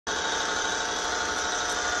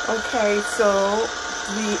Okay, so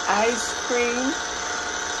the ice cream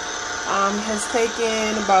has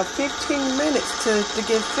taken about 15 minutes to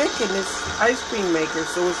get thick in this ice cream maker.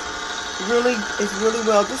 So it's really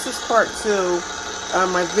well. This is part 2.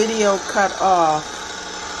 My video cut off,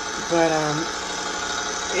 but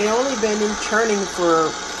it only been in churning for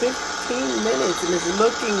 15 minutes and it's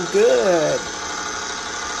looking good.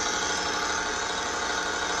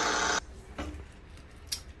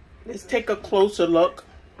 Let's take a closer look.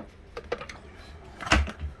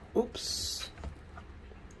 Oops.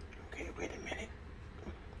 Okay, wait a minute.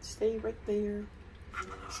 Stay right there.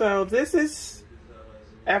 So this is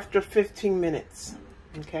after 15 minutes.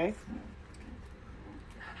 Okay.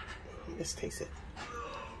 Let's taste it.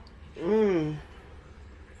 And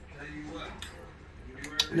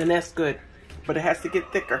then that's good, but it has to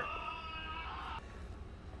get thicker.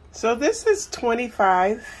 So this is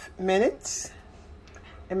 25 minutes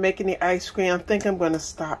and making the ice cream. I think I'm going to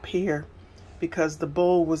stop here because the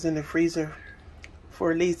bowl was in the freezer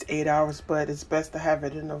for at least 8 hours, but it's best to have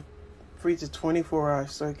it in the freezer 24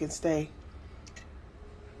 hours so it can stay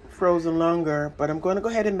frozen longer. But I'm going to go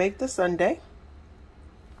ahead and make the sundae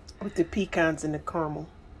with the pecans and the caramel.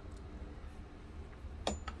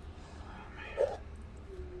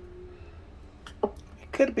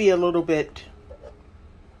 It could be a little bit,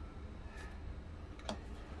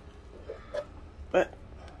 but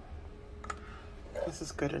this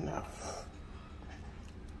is good enough.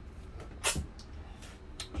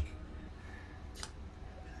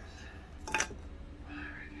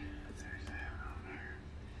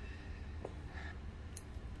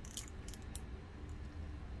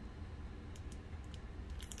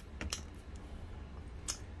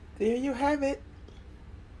 There you have it.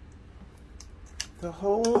 The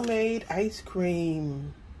homemade ice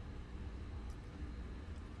cream.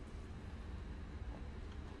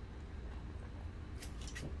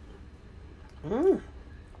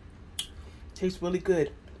 Tastes really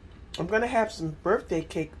good. I'm gonna have some birthday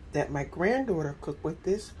cake that my granddaughter cooked with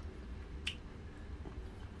this.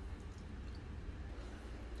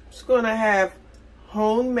 Just gonna have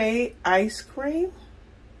homemade ice cream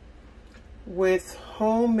with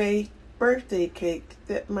homemade birthday cake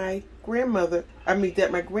that my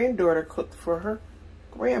granddaughter cooked for her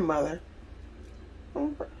grandmother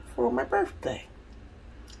for my birthday.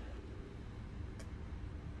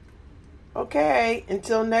 Okay,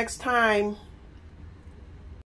 until next time.